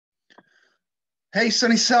Hey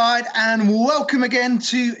Sunnyside, and welcome again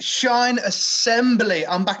to Shine Assembly.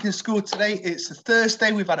 I'm back in school today. It's a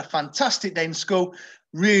Thursday. We've had a fantastic day in school.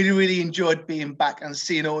 Really enjoyed being back and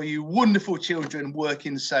seeing all you wonderful children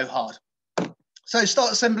working so hard. So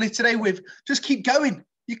start assembly today with just keep going.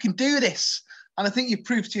 You can do this. And I think you've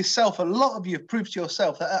proved to yourself, a lot of you have proved to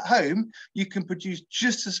yourself that at home, you can produce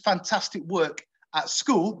just as fantastic work at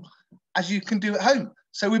school as you can do at home.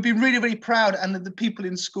 So we've been really proud, and the people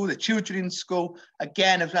in school, the children in school,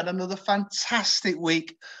 again, have had another fantastic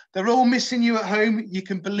week. They're all missing you at home. You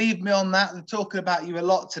can believe me on that. They're talking about you a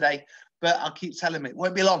lot today, but I'll keep telling them it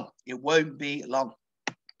won't be long. It won't be long.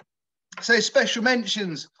 So special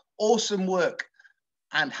mentions, awesome work.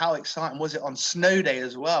 And how exciting was it on snow day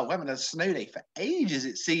as well? We haven't had a snow day for ages,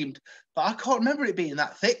 it seemed, but I can't remember it being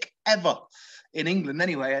that thick ever in England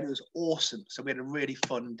anyway, and it was awesome. So we had a really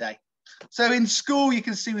fun day. So in school, you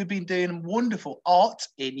can see we've been doing wonderful art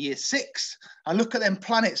in year 6. And look at them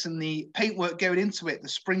planets and the paintwork going into it, the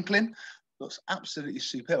sprinkling. Looks absolutely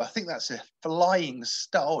superb. I think that's a flying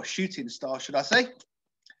star, or shooting star, should I say.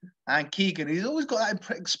 And Keegan, he's always got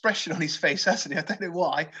that expression on his face, hasn't he? I don't know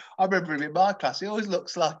why. I remember him in my class. He always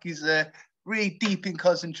looks like he's really deep in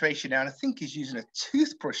concentration now. And I think he's using a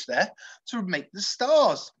toothbrush there to make the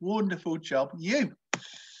stars. Wonderful job, you.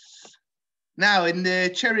 Now, in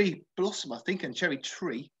the cherry blossom, I think, and cherry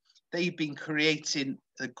tree, they've been creating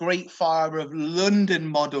the Great Fire of London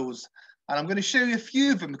models. And I'm going to show you a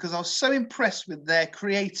few of them because I was so impressed with their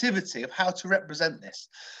creativity of how to represent this.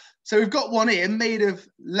 So we've got one here made of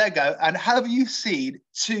Lego. And have you seen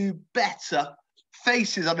two better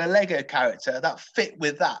faces on a Lego character that fit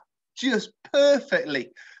with that? Just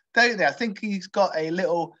perfectly, don't they? I think he's got a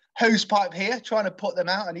little hose pipe here trying to put them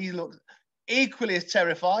out, and he looks equally as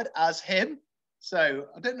terrified as him. So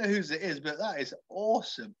I don't know whose it is, but that is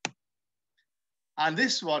awesome. And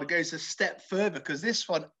this one goes a step further because this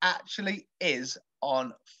one actually is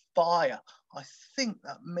on fire. I think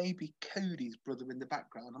that may be Cody's brother in the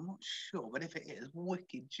background. I'm not sure, but if it is,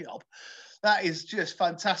 wicked job. That is just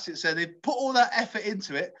fantastic. So they've put all that effort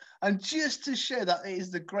into it, and just to show that it is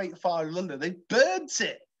the Great Fire of London, they burnt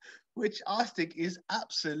it, which I think is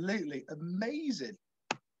absolutely amazing.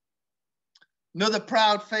 Another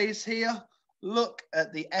proud face here. Look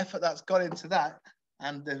at the effort that's gone into that.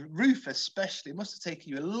 And the roof especially must have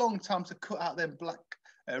taken you a long time to cut out them black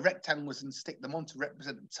rectangles and stick them on to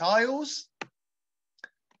represent the tiles.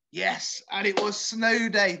 Yes, and it was snow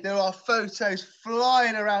day. There are photos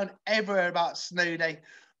flying around everywhere about snow day.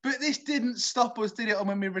 But this didn't stop us, did it,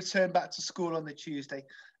 when we returned back to school on the Tuesday?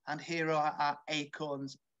 And here are our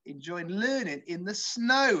acorns enjoying learning in the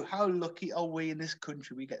snow. How lucky are we in this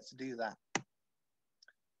country we get to do that?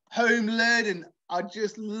 Home learning. I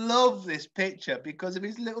just love this picture because of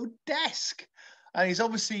his little desk. And he's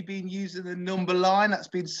obviously been using the number line that's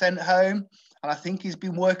been sent home. And I think he's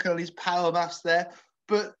been working on his power maths there.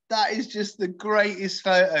 But that is just the greatest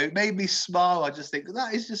photo. It made me smile. I just think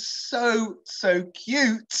that is just so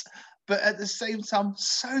cute. But at the same time,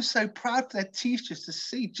 so proud for their teachers to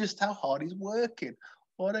see just how hard he's working.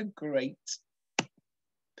 What a great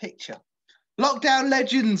picture. Lockdown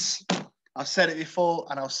legends. I've said it before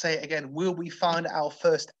and I'll say it again. Will we find our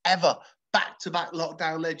first ever back-to-back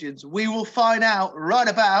lockdown legends? We will find out right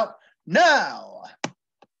about now.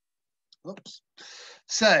 Oops.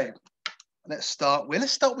 So let's start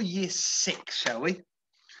with year 6, shall we?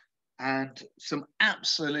 And some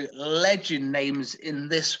absolute legend names in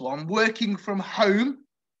this one. Working from home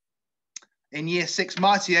in year 6,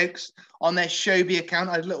 Mighty Oaks, on their Showbie account.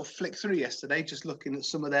 I had a little flick through yesterday, just looking at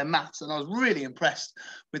some of their maths, and I was really impressed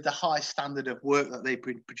with the high standard of work that they've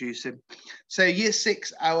been producing. So year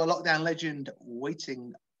 6, our lockdown legend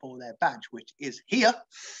waiting for their badge, which is here,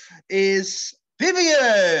 is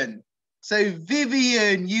Vivian. So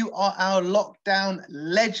Vivian, you are our lockdown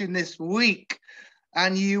legend this week,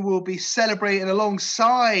 and you will be celebrating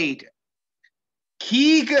alongside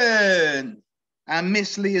Keegan. And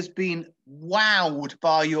Miss Lee has been wowed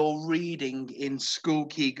by your reading in school,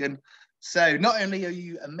 Keegan. So not only are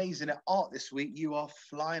you amazing at art this week, you are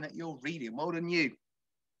flying at your reading. Well done, you.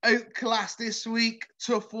 Oak class this week,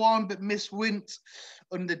 tough one, but Miss Wint,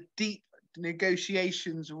 under deep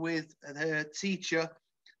negotiations with her teacher,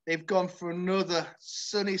 they've gone for another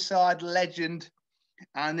Sunnyside legend.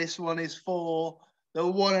 And this one is for the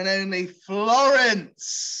one and only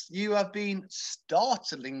Florence. You have been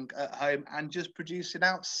startling at home and just producing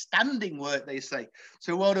outstanding work, they say.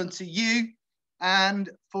 So well done to you. And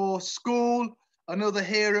for school, another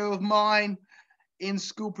hero of mine in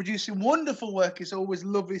school producing wonderful work. It's always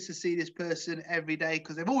lovely to see this person every day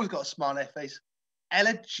because they've always got a smile on their face.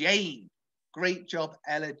 Ella Jane. Great job,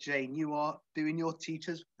 Ella Jane. You are doing your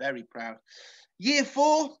teachers very proud. Year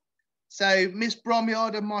 4, so Miss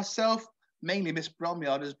Bromyard and myself, mainly Miss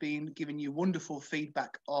Bromyard, has been giving you wonderful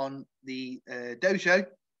feedback on the dojo.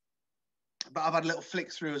 But I've had a little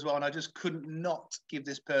flick through as well, and I just couldn't not give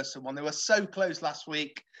this person one. They were so close last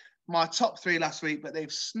week, my top 3 last week, but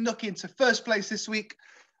they've snuck into first place this week.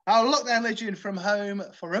 Our lockdown legend from home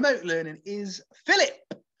for remote learning is Philip.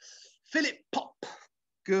 Philip Pop.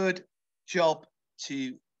 Good job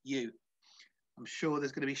to you. I'm sure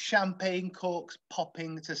there's going to be champagne corks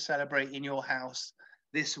popping to celebrate in your house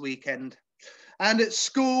this weekend. And at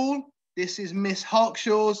school, this is Miss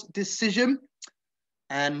Hawkshaw's decision.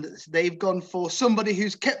 And they've gone for somebody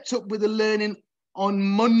who's kept up with the learning on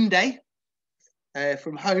Monday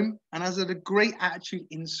from home and has had a great attitude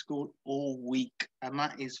in school all week. And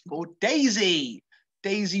that is for Daisy.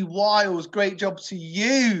 Daisy Wiles, great job to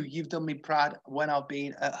you. You've done me proud when I've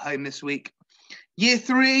been at home this week. Year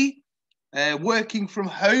 3, working from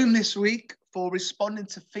home this week for responding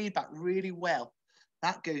to feedback really well.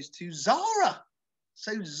 That goes to Zara.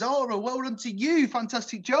 So Zara, well done to you.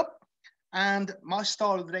 Fantastic job. And my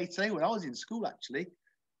star of the day today, when I was in school actually,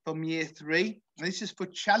 from year 3, and this is for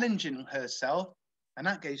challenging herself, and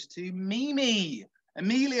that goes to Mimi.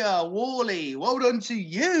 Amelia Worley, well done to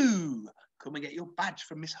you. Come and get your badge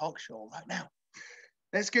from Miss Hawkshaw right now.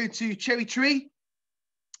 Let's go to Cherry Tree.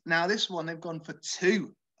 Now this one, they've gone for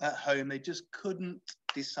 2 at home. They just couldn't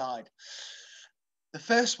decide. The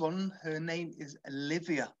first one, her name is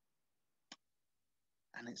Olivia.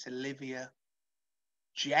 And it's Olivia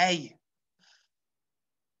J.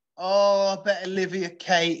 Oh, I bet Olivia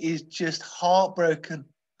K is just heartbroken.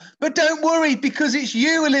 But don't worry, because it's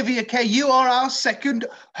you, Olivia K. You are our second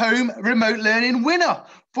home remote learning winner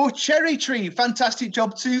for Cherry Tree. Fantastic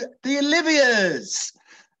job to the Olivias.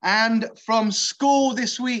 And from school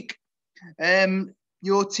this week,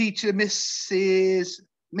 your teacher, Miss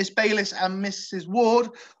Bayliss and Mrs. Ward,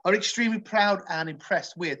 are extremely proud and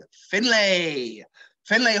impressed with Finlay.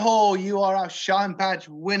 Finlay Hall, you are our Shine Badge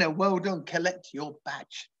winner. Well done. Collect your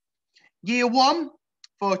badge. Year 1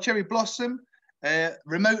 for Cherry Blossom,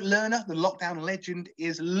 remote learner, the lockdown legend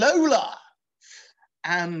is Lola.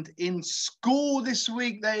 And in school this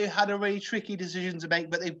week, they had a really tricky decision to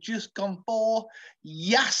make, but they've just gone for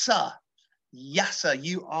Yasa. Yasa,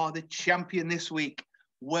 you are the champion this week.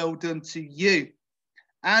 Well done to you.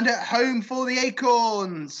 And at home for the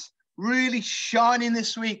Acorns, really shining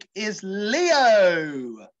this week is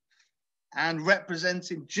Leo. And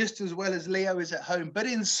representing just as well as Leo is at home. But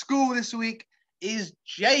in school this week is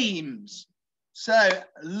James. So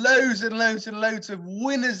loads and loads and loads of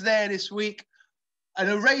winners there this week. An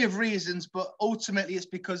array of reasons, but ultimately it's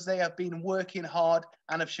because they have been working hard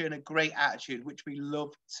and have shown a great attitude, which we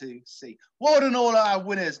love to see. Well done all our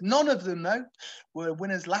winners. None of them, though, were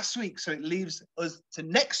winners last week. So it leaves us to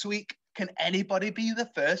next week. Can anybody be the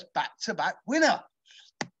first back-to-back winner?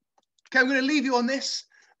 Okay, I'm going to leave you on this.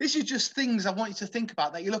 This is just things I want you to think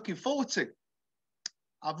about that you're looking forward to.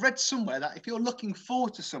 I've read somewhere that if you're looking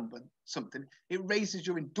forward to something, it raises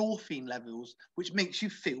your endorphin levels, which makes you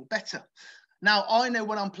feel better. Now, I know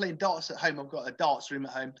when I'm playing darts at home, I've got a darts room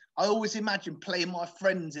at home. I always imagine playing my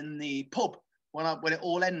friends in the pub when it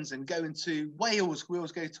all ends and going to Wales. We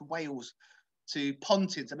always go to Wales, to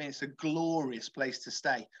Pontins. I mean, it's a glorious place to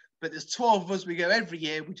stay. But there's 12 of us. We go every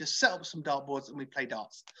year. We just set up some dartboards and we play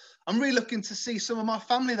darts. I'm really looking to see some of my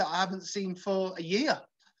family that I haven't seen for a year,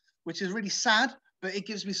 which is really sad, but it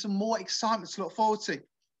gives me some more excitement to look forward to.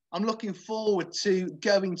 I'm looking forward to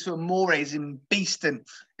going to Amores in Beeston.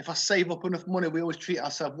 If I save up enough money, we always treat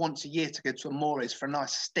ourselves once a year to go to Amores for a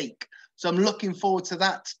nice steak. So I'm looking forward to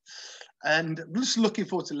that. And I'm just looking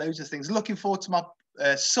forward to loads of things. Looking forward to my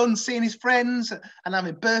son seeing his friends and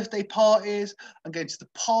having birthday parties and going to the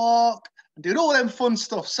park and doing all them fun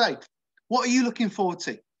stuff. So what are you looking forward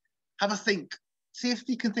to? Have a think. See if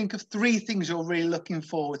you can think of 3 things you're really looking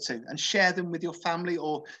forward to and share them with your family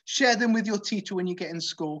or share them with your teacher when you get in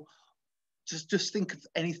school. Just think of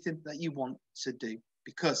anything that you want to do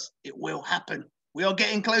because it will happen. We are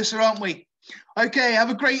getting closer, aren't we? Okay, have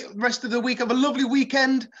a great rest of the week. Have a lovely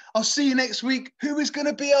weekend. I'll see you next week. Who is going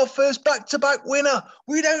to be our first back-to-back winner?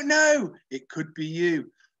 We don't know. It could be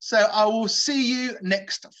you. So I will see you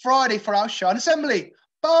next Friday for our Shine Assembly.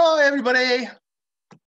 Bye, everybody.